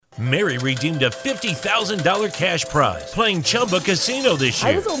Mary redeemed a $50,000 cash prize playing Chumba Casino this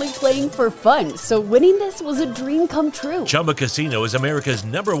year. I was only playing for fun, so winning this was a dream come true. Chumba Casino is America's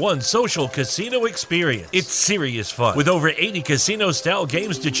 #1 social casino experience. It's serious fun. With over 80 casino-style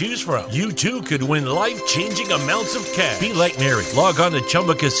games to choose from, you too could win life-changing amounts of cash. Be like Mary. Log on to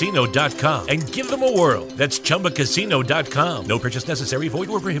ChumbaCasino.com and give them a whirl. That's ChumbaCasino.com. No purchase necessary. Void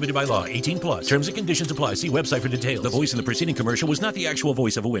where prohibited by law. 18 plus. Terms and conditions apply. See website for details. The voice in the preceding commercial was not the actual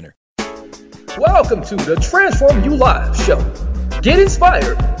voice of a winner. Welcome to the Transform You Live show. Get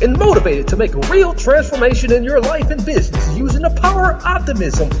inspired and motivated to make a real transformation in your life and business using the power of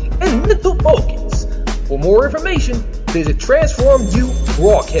optimism and mental focus. For more information, visit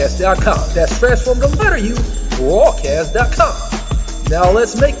TransformUBroadcast.com. That's transform the letter U, broadcast.com. Now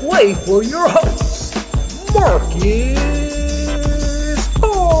let's make way for your host, Marcus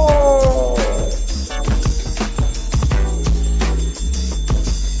Hall.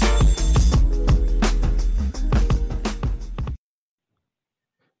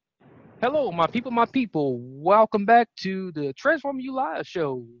 Hello, my people. Welcome back to the Transform You Live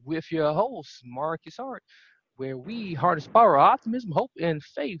show with your host, Marcus Hart, where we harness power, optimism, hope, and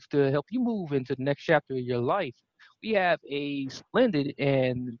faith to help you move into the next chapter of your life. We have a splendid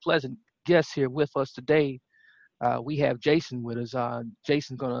and pleasant guest here with us today. We have Jason with us.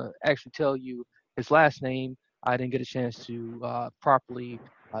 Jason's going to actually tell you his last name. I didn't get a chance to properly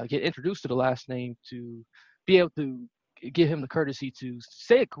get introduced to the last name to be able to give him the courtesy to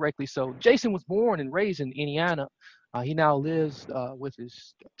say it correctly. So Jason was born and raised in Indiana. He now lives with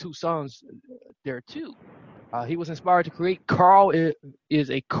his two sons there too. He was inspired to create Carl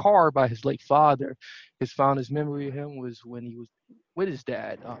is a Car by his late father. His fondest memory of him was when he was with his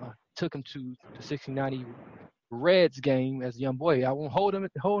dad. Took him to the 1690 Reds game as a young boy. I won't hold him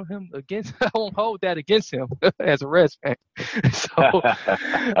against. I won't hold that against him as a Reds fan. So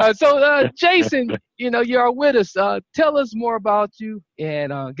Jason, you are with us. Tell us more about you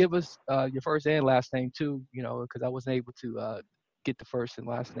and give us your first and last name too. Because I wasn't able to get the first and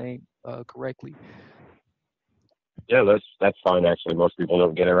last name correctly. Yeah, that's fine. Actually, most people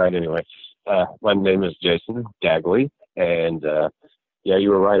don't get it right anyway. My name is Jason Dagley, and yeah,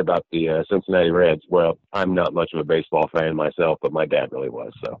 you were right about the Cincinnati Reds. Well, I'm not much of a baseball fan myself, but my dad really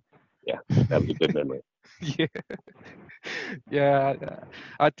was. So, yeah, that was a good memory. Yeah.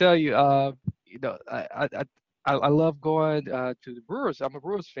 I tell you, I love going to the Brewers. I'm a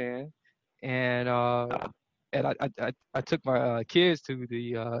Brewers fan, and I took my kids to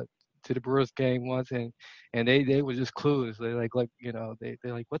the Brewers game once, and they were just clueless. They're like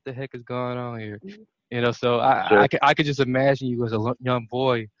they're like, what the heck is going on here? So Sure. I could just imagine you as a young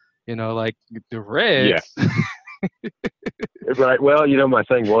boy, like the Reds. Yeah. Right. Well, my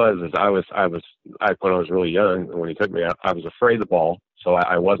thing was when I was really young, when he took me, I was afraid of the ball. So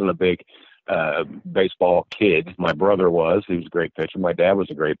I wasn't a big baseball kid. My brother was. He was a great pitcher. My dad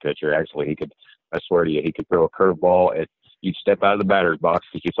was a great pitcher. Actually, I swear to you, he could throw a curveball. You'd step out of the batter's box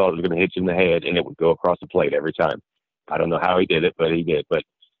because you thought it was going to hit you in the head, and it would go across the plate every time. I don't know how he did it, but he did. But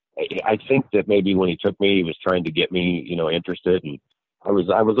I think that maybe when he took me, he was trying to get me, interested. And I was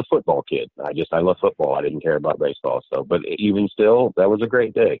a football kid. I love football. I didn't care about baseball. So, but even still, that was a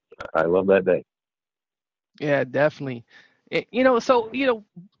great day. I love that day. Yeah, definitely. So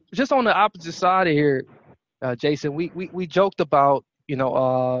just on the opposite side of here, Jason, we joked about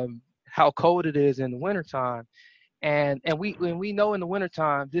how cold it is in the wintertime. And we know in the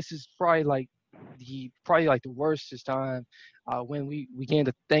wintertime, this is probably like the worst time when we begin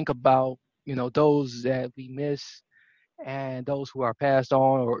to think about, those that we miss and those who are passed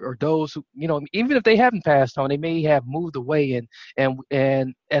on or those who, even if they haven't passed on, they may have moved away.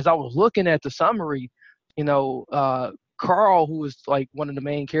 And as I was looking at the summary, Carl, who is like one of the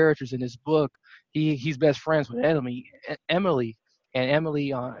main characters in this book, he's best friends with Emily, and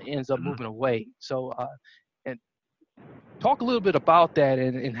Emily ends up moving away. So, and talk a little bit about that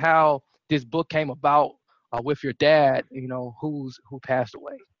and how this book came about with your dad, who passed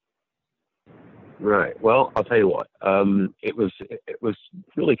away. Right. Well, I'll tell you what. It was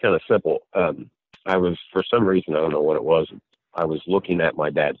really kind of simple. I was, for some reason, I don't know what it was, I was looking at my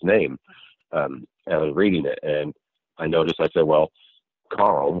dad's name. And I was reading it, and I noticed. I said, "Well,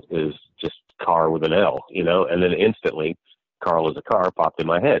 Carl is just car with an L," and then instantly, Carl is a car popped in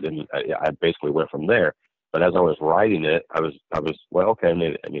my head, and I basically went from there. But as I was writing it, I was well, okay. I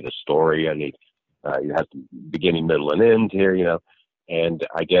need a story. I need you have the beginning, middle, and end here, And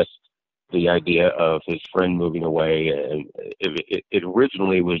I guess the idea of his friend moving away, and it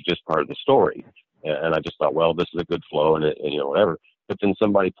originally was just part of the story, and I just thought, well, this is a good flow, and whatever. But then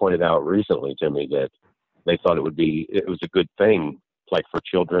somebody pointed out recently to me that they thought it was a good thing like for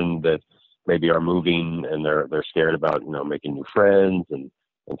children that maybe are moving and they're scared about, making new friends and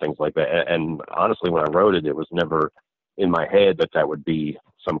things like that. And honestly, when I wrote it, it was never in my head that would be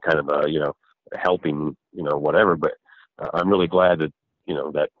some kind of a, helping, whatever. But I'm really glad that,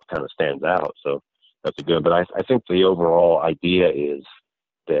 that kind of stands out. So that's a good. But I think the overall idea is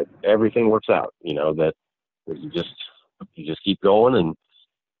that everything works out, that you just keep going and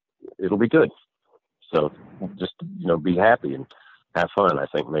it'll be good. So just, be happy and have fun, I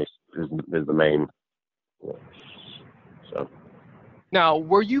think is the main. So. Now,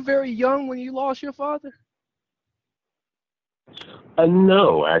 were you very young when you lost your father?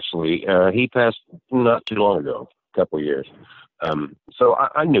 No, actually, he passed not too long ago, a couple of years. So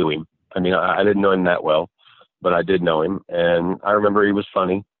I knew him. I mean, I didn't know him that well, but I did know him, and I remember he was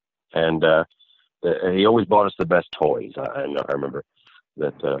funny, and he always bought us the best toys. I remember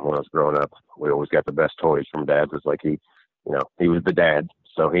that when I was growing up, we always got the best toys from Dad. It was like he was the dad,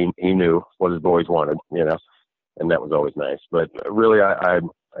 so he knew what his boys wanted, and that was always nice. But really, I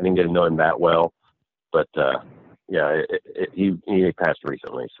didn't get to know him that well, but he passed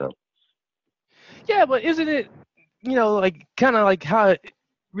recently, so. Yeah, but isn't it, like kind of like how it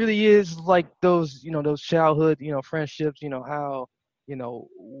really is, like those, those childhood, friendships, how,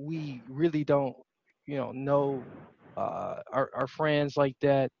 we really don't, know our friends like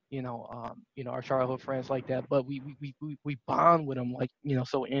that, our childhood friends like that, but we bond with them like,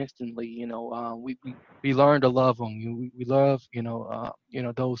 so instantly, we learn to love them. We love,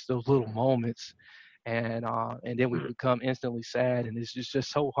 those little moments, and then we become instantly sad, and it's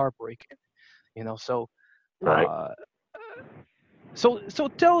just so heartbreaking, so. Right. So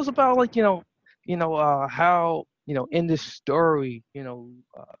tell us about, like, how, in this story,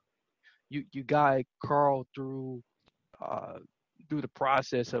 you guide Carl through the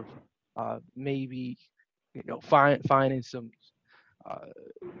process of maybe, finding some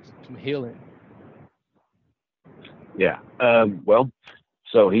healing. Yeah. Well,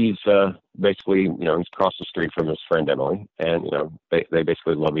 so he's basically, he's across the street from his friend Emily, and they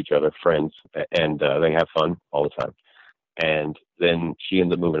basically love each other, friends, and they have fun all the time. And then she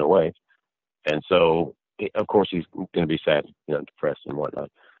ends up moving away, and so of course he's going to be sad, depressed and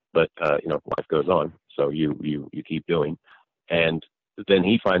whatnot. But life goes on, so you keep doing. And then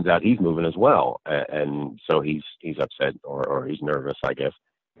he finds out he's moving as well, and so he's upset or he's nervous, I guess.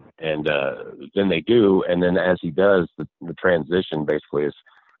 And then they do, and then as he does, the transition basically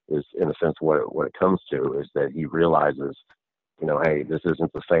is in a sense what it comes to is that he realizes, hey, this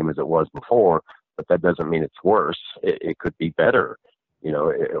isn't the same as it was before, but that doesn't mean it's worse. It could be better,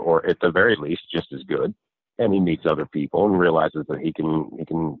 or at the very least just as good. And he meets other people and realizes that he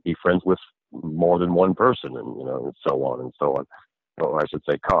can be friends with more than one person, and and so on and so on. Or I should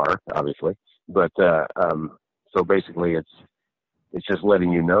say car, obviously. But so basically it's just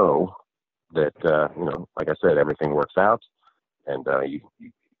letting you know that like I said, everything works out, and you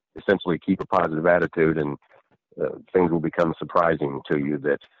essentially keep a positive attitude, and things will become surprising to you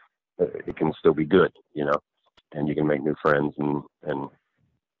that it can still be good, and you can make new friends, and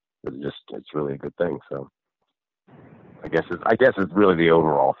it's really a good thing. So I guess it's really the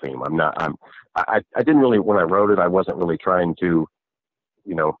overall theme. I didn't really, when I wrote it, I wasn't really trying to,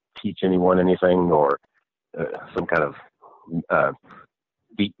 teach anyone anything or some kind of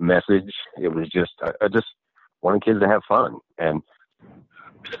deep message. It was just, I just wanted kids to have fun. And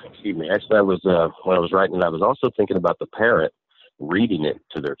excuse me, actually I was, when I was writing it, I was also thinking about the parent reading it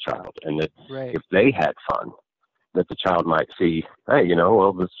to their child, and that Right. if they had fun, that the child might see, hey,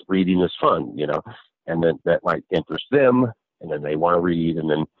 well, this reading is fun, and then that might interest them, and then they want to read, and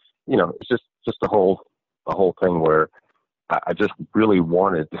then, it's just the whole thing where I just really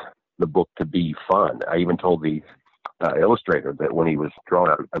wanted the book to be fun. I even told the illustrator that when he was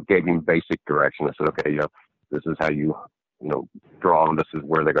drawing, I gave him basic direction. I said, okay, this is how you draw them, this is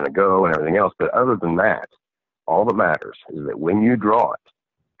where they're going to go and everything else. But other than that, all that matters is that when you draw it,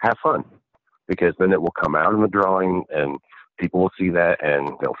 have fun, because then it will come out in the drawing and people will see that and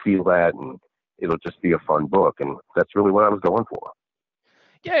they'll feel that, and it'll just be a fun book. And that's really what I was going for.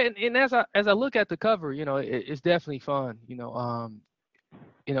 Yeah, and as I look at the cover, it's definitely fun. I'm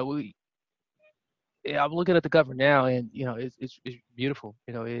looking at the cover now, and it's beautiful.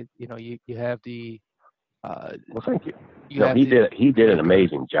 You have the. Well, thank you. He did an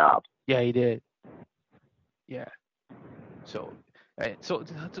amazing job. Yeah, he did. Yeah. So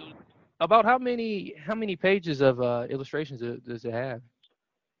about how many pages of illustrations does it have?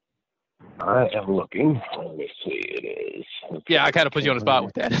 I am looking. Let me see. It is. Yeah, I kind of put you on the spot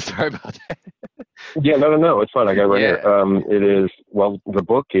with that. Sorry about that. Yeah, no, it's fine. I got it right here. It is, well, the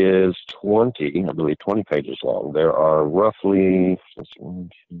book is 20, I believe, 20 pages long. There are roughly, it's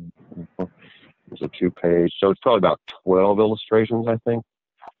a 2-page, so it's probably about 12 illustrations, I think.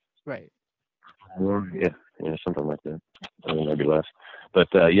 Right. Yeah, something like that. Maybe less. But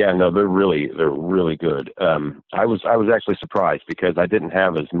yeah, no, they're really good. I was actually surprised because I didn't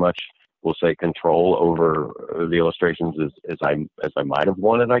have as much, we'll say, control over the illustrations as I might have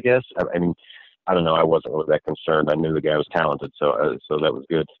wanted, I guess. I mean, I don't know. I wasn't really that concerned. I knew the guy was talented, so that was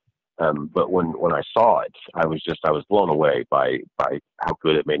good. But when I saw it, I was blown away by how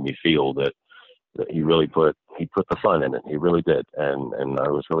good it made me feel that he really put the fun in it. He really did, and I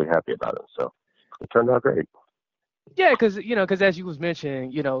was really happy about it. So it turned out great. Yeah, because as you was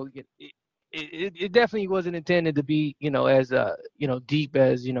mentioning, it definitely wasn't intended to be, as deep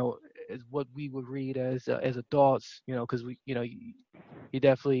as as what we would read as adults, because you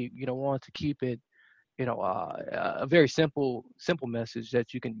definitely wanted to keep it, a very simple message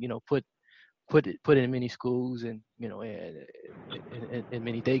that you can put in many schools and in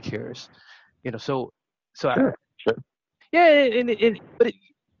many daycares, so Sure. yeah, and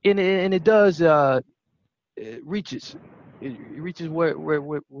it does it reaches where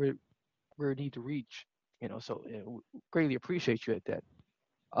it need to reach, so greatly appreciate you at that.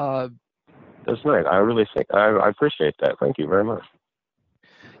 That's nice. I really think I appreciate that. Thank you very much.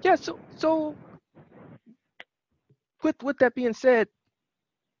 Yeah, so with that being said,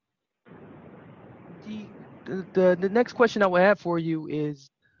 the next question I would have for you is,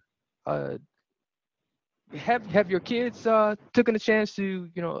 have your kids taken a chance to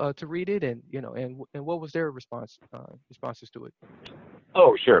to read it, and and what was their responses to it?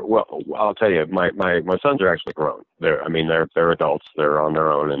 Oh, sure. Well, I'll tell you, my sons are actually grown. They're adults. They're on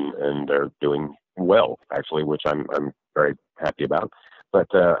their own, and they're doing well, actually, which I'm very happy about.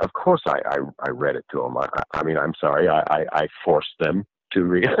 But of course, I read it to them. I mean, I'm sorry, I forced them to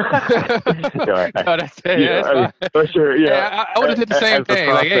read. For sure. Yeah, I would have did the same thing.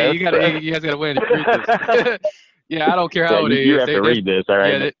 Like, hey, you guys gotta win to read this. Yeah, I don't care how old it is. You have to read this, all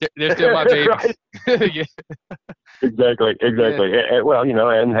right? Yeah, they're still my babies. Yeah. Exactly. Yeah. Well,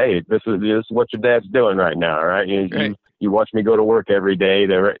 and hey, this is what your dad's doing right now, all right? You watch me go to work every day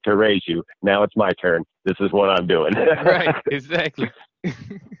to raise you. Now it's my turn. This is what I'm doing. Right. Exactly.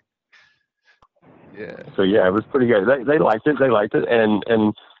 Yeah. So yeah, it was pretty good. They liked it.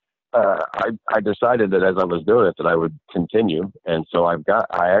 And I decided that as I was doing it that I would continue. And so I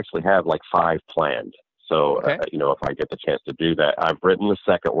actually have like 5 planned. So okay. If I get the chance to do that, I've written the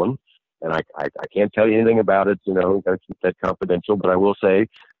second one, and I can't tell you anything about it. Gotta keep that confidential. But I will say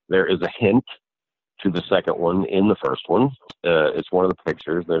there is a hint to the second one in the first one. It's one of the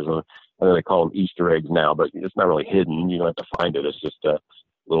pictures. I know they call them Easter eggs now, but it's not really hidden. You don't have to find it. It's just a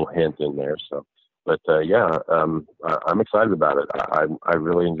little hint in there. So. But I'm excited about it. I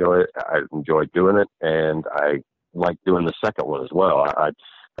really enjoy it. I enjoy doing it, and I like doing the second one as well. I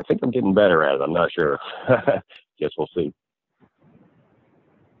think I'm getting better at it. I'm not sure. Guess we'll see.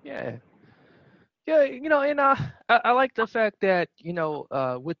 Yeah, and I like the fact that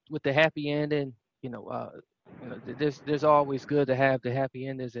with the happy ending, there's always good to have the happy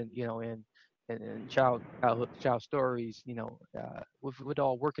endings, and and child stories, with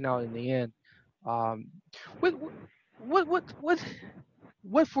all working out in the end. What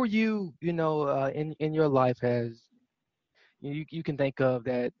for you, in your life has you can think of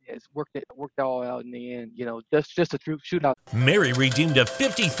that has worked all out in the end, just a true shootout. Mary redeemed a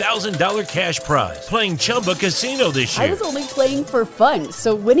 $50,000 cash prize playing Chumba Casino this year. I was only playing for fun,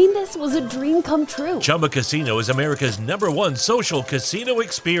 so winning this was a dream come true. Chumba Casino is America's #1 social casino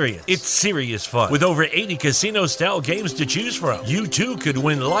experience. It's serious fun. With over 80 casino-style games to choose from, you too could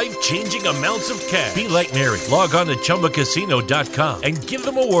win life-changing amounts of cash. Be like Mary. Log on to ChumbaCasino.com and give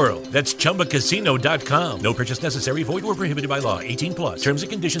them a whirl. That's ChumbaCasino.com. No purchase necessary. Void where prohibited by law. 18 plus. Terms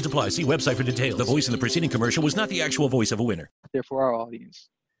and conditions apply. See website for details. The voice in the preceding commercial was not the actual voice of a winner. There for our audience.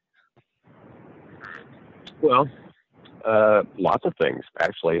 Well, lots of things,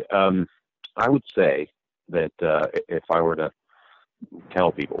 actually. I would say that if I were to tell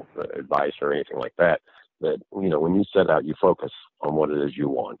people advice or anything like that when you set out, you focus on what it is you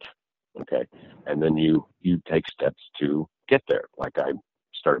want, okay? And then you take steps to get there. Like I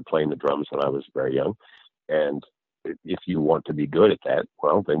started playing the drums when I was very young, and if you want to be good at that,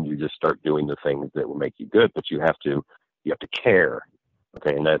 well, then you just start doing the things that will make you good, but you have to care.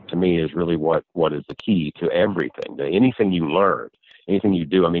 Okay. And that to me is really what is the key to everything. Anything you learn, anything you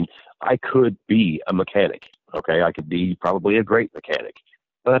do. I mean, I could be a mechanic. Okay. I could be probably a great mechanic,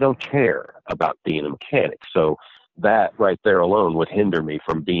 but I don't care about being a mechanic. So that right there alone would hinder me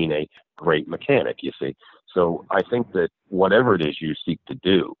from being a great mechanic, you see. So I think that whatever it is you seek to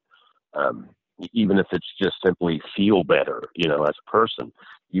do, even if it's just simply feel better, you know, as a person,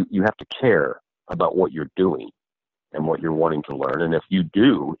 you have to care about what you're doing and what you're wanting to learn. And if you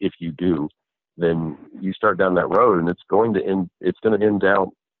do, then you start down that road, and it's going to end out.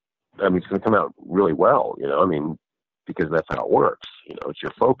 I mean, it's going to come out really well, you know. I mean, because that's how it works. You know, it's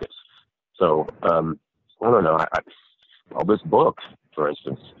your focus. So I don't know. Well, this book, for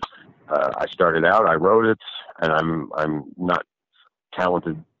instance, I started out, I wrote it, and I'm not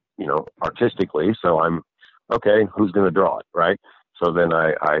talented, you know, artistically. So I'm okay. Who's going to draw it, right? So then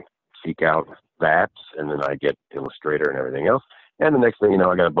I seek out that, and then I get illustrator and everything else. And the next thing you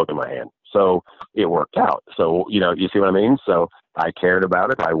know, I got a book in my hand. So it worked out. So, you know, you see what I mean? So I cared about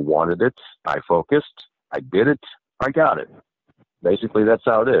it. I wanted it. I focused. I did it. I got it. Basically, that's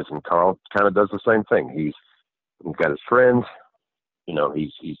how it is. And Carl kind of does the same thing. He's got his friends. You know,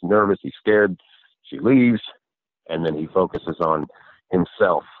 he's nervous. He's scared. She leaves. And then he focuses on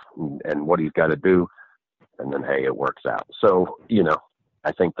himself and what he's got to do. And then, hey, it works out. So, you know,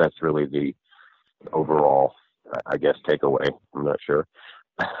 I think that's really the overall, I guess, takeaway. I'm not sure.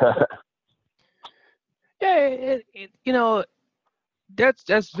 Yeah, you know,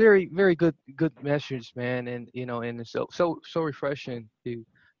 that's very, very good message, man. And you know, and it's so refreshing to,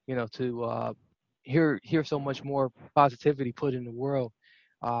 you know, to hear so much more positivity put in the world.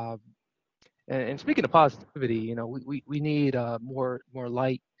 And speaking of positivity, you know, we need more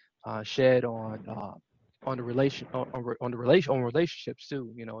light shed on the relationships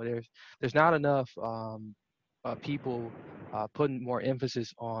too. You know, there's not enough people putting more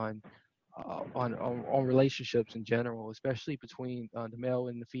emphasis on relationships in general, especially between the male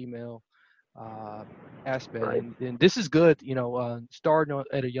and the female aspect. Right. And this is good, you know, starting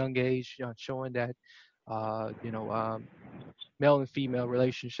at a young age, showing that you know, male and female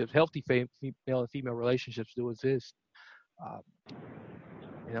relationships, healthy male and female relationships do exist.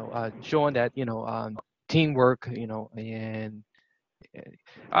 You know, showing that, you know, teamwork, you know, and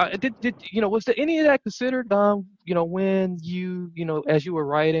did you know, was there any of that considered, you know, when you know, as you were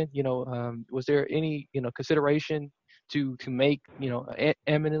writing, you know, was there any, you know, consideration to make, you know,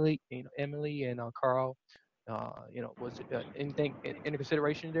 Emily and Carl, you know, was it anything in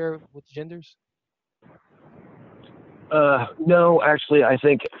consideration there with the genders? No, actually, I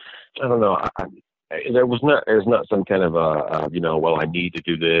think, I don't know. There's not some kind of you know, well, I need to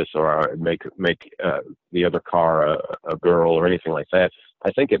do this, or make the other car a girl or anything like that.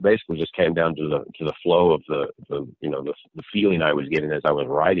 I think it basically just came down to the flow of the you know, the feeling I was getting as I was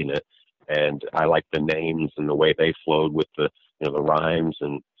writing it, and I liked the names and the way they flowed with the, you know, the rhymes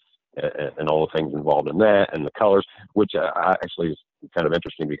and all the things involved in that, and the colors, which actually is kind of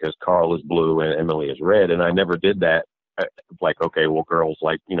interesting because Carl is blue and Emily is red, and I never did that. Like, okay, well, girls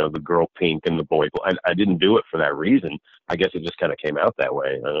like, you know, the girl pink and the boy blue. I didn't do it for that reason. I guess it just kind of came out that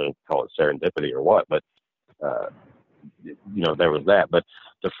way. I don't know, call it serendipity or what, but you know, there was that. But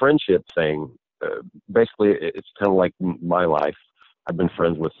the friendship thing, basically, it's kind of like my life. I've been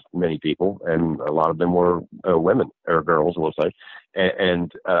friends with many people, and a lot of them were women or girls, we'll say.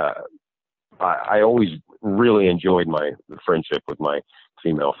 And I always really enjoyed my friendship with my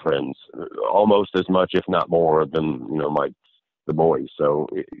female friends, almost as much, if not more, than, you know, the boys. So,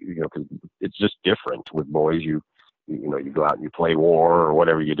 you know, 'cause it's just different with boys. You know, you go out and you play war or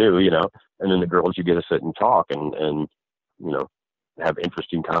whatever you do, you know, and then the girls, you get to sit and talk and you know, have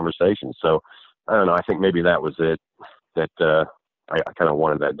interesting conversations. So I don't know. I think maybe that was it. That I kind of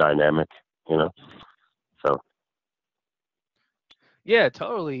wanted that dynamic, you know. So. Yeah,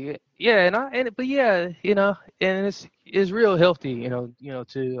 totally. Yeah, but yeah, you know, and it's real healthy, you know,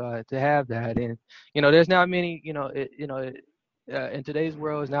 to have that. And you know, there's not many, you know, in today's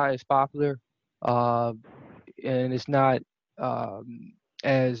world, it's not as popular, uh, and it's not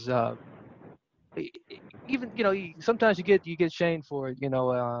as even, you know, sometimes you get shamed for it, you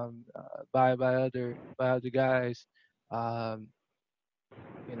know, by other guys, um,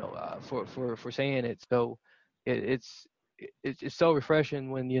 you know, for saying it. So it's it's so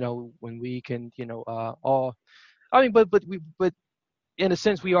refreshing when, you know, when we can, you know, all, I mean, but in a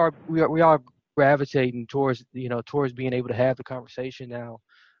sense we are gravitating towards, you know, towards being able to have the conversation now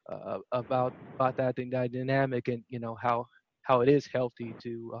about that thing, that dynamic, and you know, how it is healthy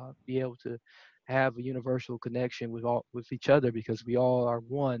to be able to have a universal connection with each other, because we all are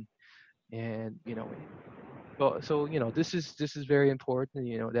one. And you know, so you know, this is very important,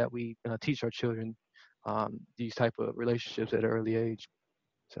 you know, that we teach our children these type of relationships at an early age.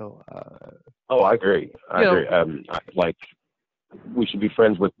 So Oh, I agree. I you agree. Like, we should be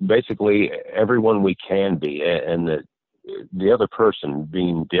friends with basically everyone we can be, and that, the other person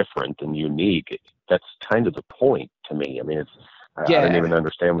being different and unique, that's kind of the point to me. I mean, I don't even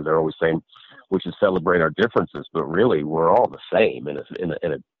understand what they're always saying. We should celebrate our differences, but really we're all the same in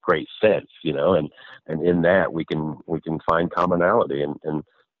a great sense, you know, and in that we can find commonality and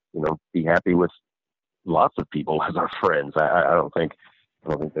be happy with lots of people as our friends. I don't think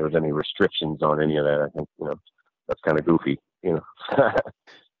there's any restrictions on any of that. I think, that's kind of goofy,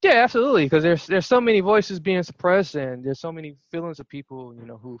 Yeah, absolutely. Because there's so many voices being suppressed, and there's so many feelings of people,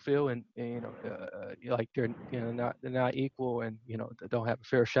 who feel and like they're not equal, and they don't have a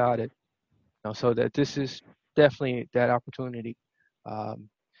fair shot at, so that this is definitely that opportunity.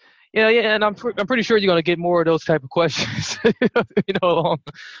 And I'm pretty sure you're going to get more of those type of questions, along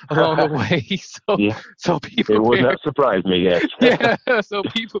the way. So be prepared. It would not surprise me, yes. Yeah, so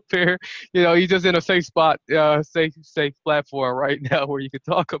be prepared. You're just in a safe spot, safe platform right now where you can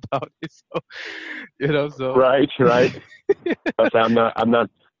talk about it. So Right. I'm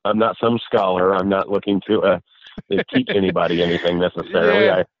not some scholar. I'm not looking to teach anybody anything necessarily.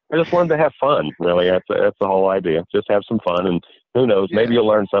 Yeah. I just wanted to have fun. Really, that's the whole idea. Just have some fun, and who knows? Yeah. Maybe you'll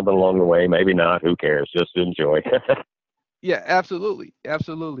learn something along the way. Maybe not. Who cares? Just enjoy. Yeah, absolutely.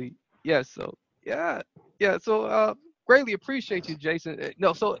 Yeah. So So greatly appreciate you, Jason.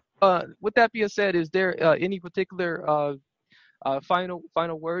 So with that being said, is there any particular final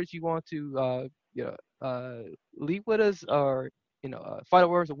words you want to leave with us, or final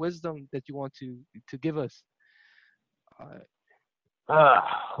words of wisdom that you want to give us?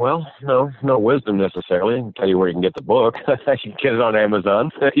 Well, no wisdom necessarily. I can tell you where you can get the book. You can get it on Amazon.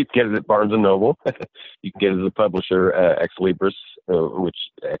 You can get it at Barnes & Noble. You can get it as a publisher, Ex Libris, which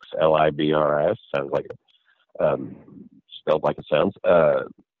XLIBRS sounds like it, spelled like it sounds,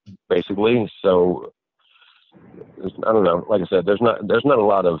 basically. So, I don't know. Like I said, there's not a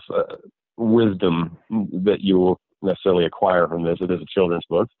lot of wisdom that you will necessarily acquire from this. It is a children's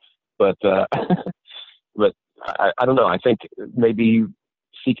book, but I don't know. I think maybe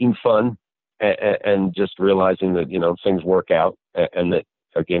seeking fun and just realizing that, things work out, and that,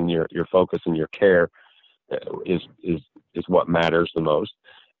 again, your focus and your care is what matters the most,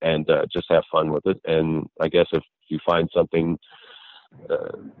 and just have fun with it. And I guess if you find something,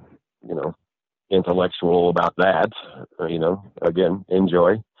 intellectual about that, again,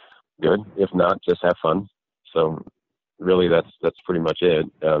 enjoy. Good. If not, just have fun. So really that's pretty much it.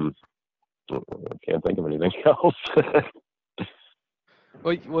 I can't think of anything else.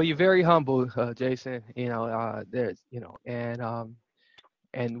 Well, you're very humble, Jason.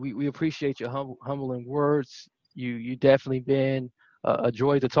 And we appreciate your humbling words. You definitely been a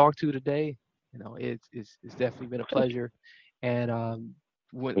joy to talk to today. It's definitely been a pleasure. And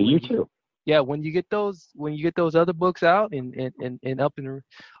you too. Yeah, when you get those other books out and up and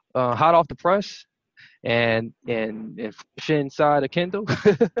hot off the press and fresh inside a Kindle.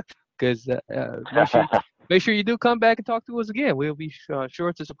 Because make sure you do come back and talk to us again. We'll be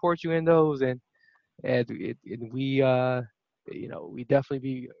sure to support you in those, and we definitely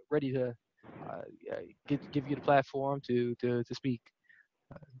be ready to give you the platform to speak.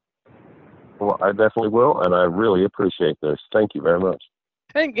 Well, I definitely will, and I really appreciate this. Thank you very much.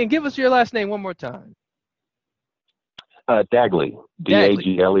 And give us your last name one more time. Dagley,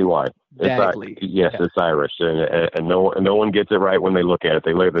 Dagley. Dagley. Yes, yeah. It's Irish, and no one gets it right when they look at it.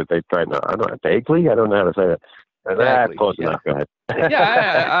 They look at it, they try. No, I don't know. Dagley. I don't know how to say that. Dagley, close enough. Go ahead.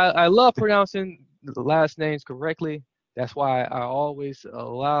 Yeah, I love pronouncing the last names correctly. That's why I always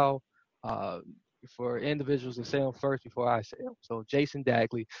allow for individuals to say them first before I say them. So Jason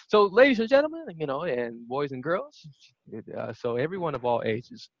Dagley. So ladies and gentlemen, and boys and girls, so everyone of all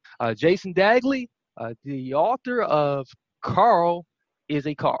ages, Jason Dagley, the author of Carl is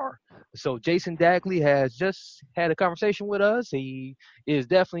a Car. So Jason Dagley has just had a conversation with us. He is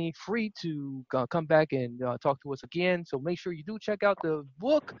definitely free to come back and talk to us again. So make sure you do check out the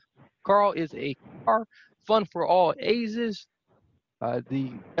book, Carl is a Car, fun for all ages.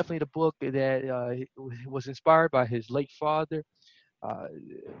 Definitely the book that was inspired by his late father.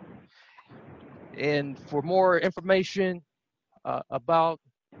 And for more information about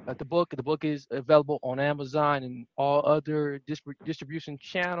the book is available on Amazon and all other distribution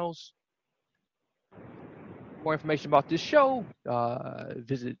channels. More information about this show,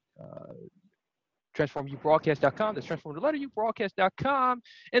 visit transformubroadcast.com. That's transformubroadcast.com.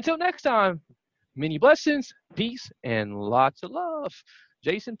 Until next time, many blessings, peace, and lots of love.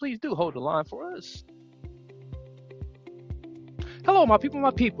 Jason, please do hold the line for us. Hello, my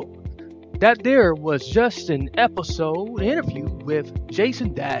people. That there was just an interview with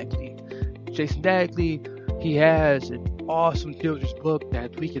Jason Dagley. Jason Dagley, he has an awesome children's book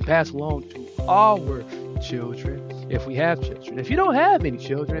that we can pass along to our children. if we have children. If you don't have any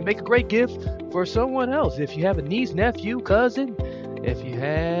children, make a great gift for someone else. If you have a niece, nephew, cousin,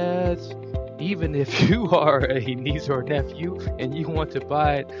 even if you are a niece or nephew and you want to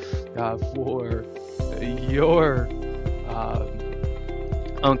buy it for your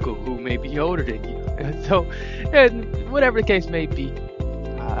uncle who may be older than you. And whatever the case may be,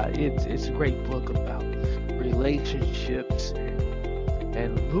 it's a great book about relationships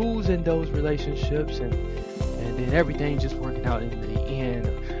and losing those relationships and then everything just working out in the end.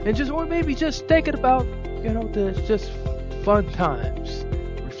 And or maybe just thinking about, the just fun times,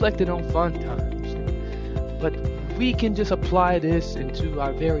 reflecting on fun times. But we can just apply this into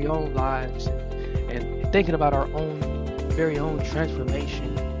our very own lives and thinking about our very own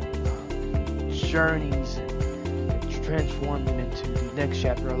transformation journeys and transforming into the next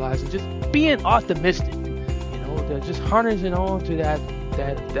chapter of our lives and just being optimistic, just harnessing on to that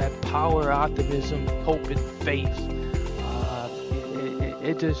power, optimism, hope, and faith.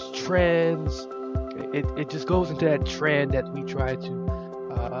 It just trends. It just goes into that trend that we try to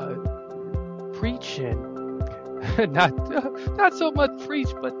preach and not so much preach,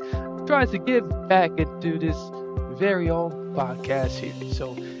 but tries to give back into this very own podcast here.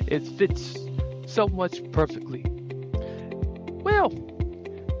 So it fits so much perfectly. Well,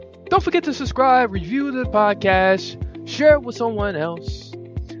 don't forget to subscribe, review the podcast, share it with someone else,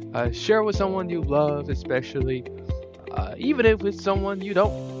 share it with someone you love, especially, even if it's someone you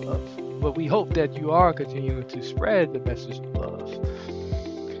don't love. But we hope that you are continuing to spread the message of love.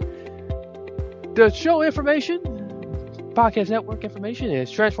 The show information, podcast network information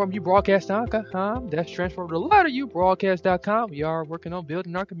is transformubroadcast.com. That's transform.ubroadcast.com. We are working on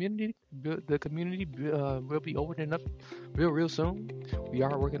building our community. The community will be opening up real soon. We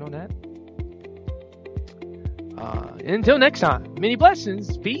are working on that. Until next time, many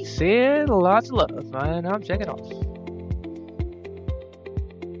blessings, peace, and lots of love. And I'm checking off.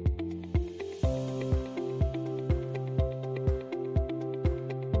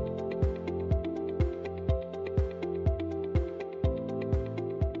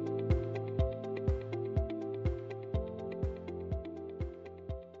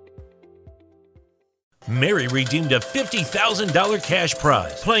 Mary redeemed a $50,000 cash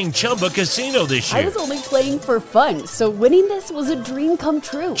prize playing Chumba Casino this year. I was only playing for fun, so winning this was a dream come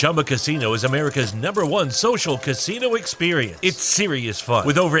true. Chumba Casino is America's #1 social casino experience. It's serious fun.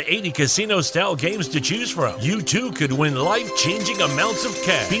 With over 80 casino-style games to choose from, you too could win life-changing amounts of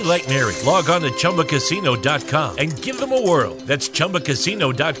cash. Be like Mary. Log on to ChumbaCasino.com and give them a whirl. That's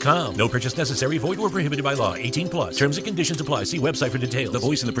ChumbaCasino.com. No purchase necessary. Void or prohibited by law. 18+. Terms and conditions apply. See website for details. The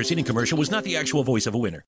voice in the preceding commercial was not the actual voice of a winner.